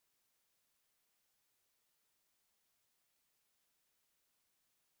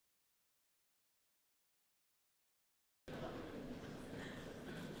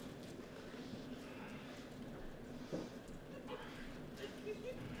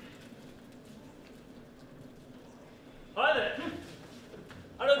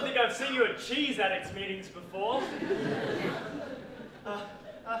seen you at cheese addicts meetings before.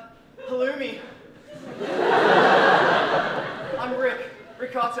 Halloumi. I'm Rick.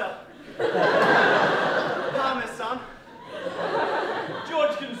 Ricotta. Parmesan.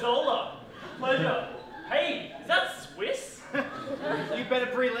 George Gonzola. Pleasure. Hey, is that Swiss? You better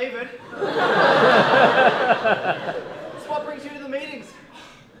believe it. So what brings you to the meetings?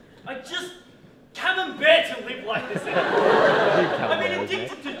 I just can't bear to live like this anymore. I've been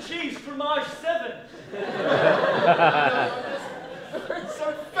addicted to cheese fromage 7. I'm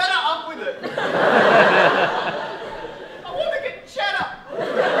so fed up with it. I want to get cheddar.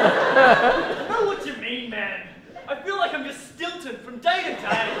 I know what you mean, man. I feel like I'm just Stilton from day to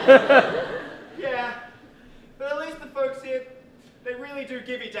day. Yeah, but at least the folks here, they really do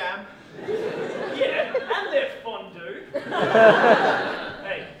give a damn. Yeah, and their fondue.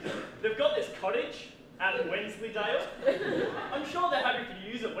 Hey, they've got this cottage out in Wensleydale. I'm sure they're happy for you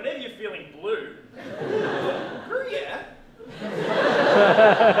to use it whenever you're feeling blue. Yeah.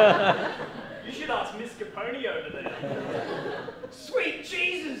 You should ask Miss Capone over there. Sweet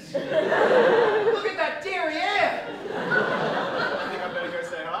Jesus! Look at that derriere! I think I better go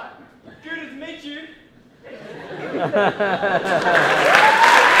say hi. Good to meet you.